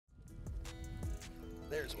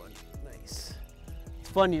There's one. Nice. It's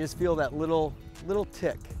fun, you just feel that little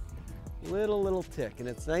tick. Little tick. And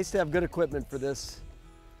it's nice to have good equipment for this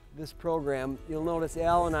program. You'll notice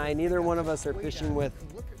Al and I, neither one of us are fishing with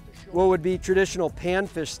what would be traditional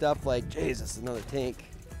panfish stuff like, Jesus, another tank.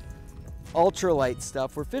 Ultralight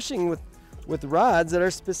stuff. We're fishing with rods that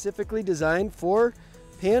are specifically designed for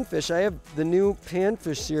panfish. I have the new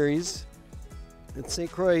Panfish Series that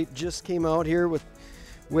St Croix just came out here with,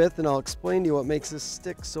 and I'll explain to you what makes this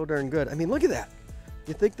stick so darn good. I mean, look at that.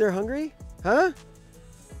 You think they're hungry? Huh?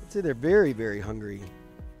 I'd say they're very, very hungry.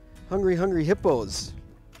 Hungry hippos.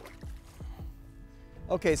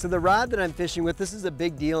 Okay, so the rod that I'm fishing with, this is a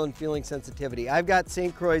big deal in feeling sensitivity. I've got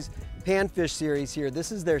St Croix's Panfish Series here.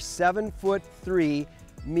 This is their 7'3"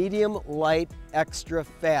 medium light extra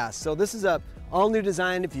fast. So this is a all new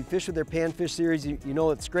design. If you fish with their Panfish Series, you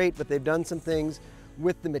know it's great, but they've done some things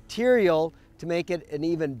with the material to make it an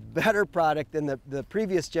even better product than the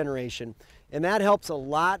previous generation. And that helps a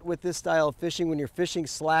lot with this style of fishing. When you're fishing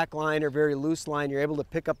slack line or very loose line, you're able to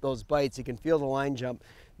pick up those bites. You can feel the line jump.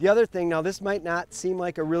 The other thing, now this might not seem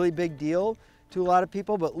like a really big deal to a lot of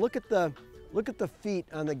people, but look at the feet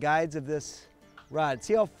on the guides of this rod.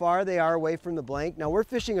 See how far they are away from the blank? Now we're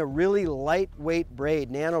fishing a really lightweight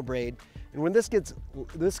braid, nano braid, and when this gets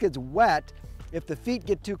wet, if the feet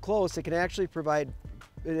get too close, it can actually provide,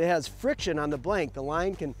 it has friction on the blank. The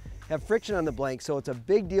line can have friction on the blank, so it's a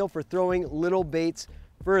big deal for throwing little baits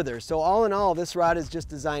further. So all in all, this rod is just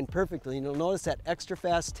designed perfectly. And you'll notice that extra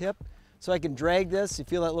fast tip, so I can drag this, you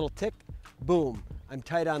feel that little tick, boom, I'm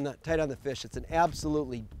tight on the fish. It's an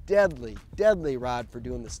absolutely deadly rod for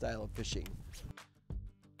doing this style of fishing.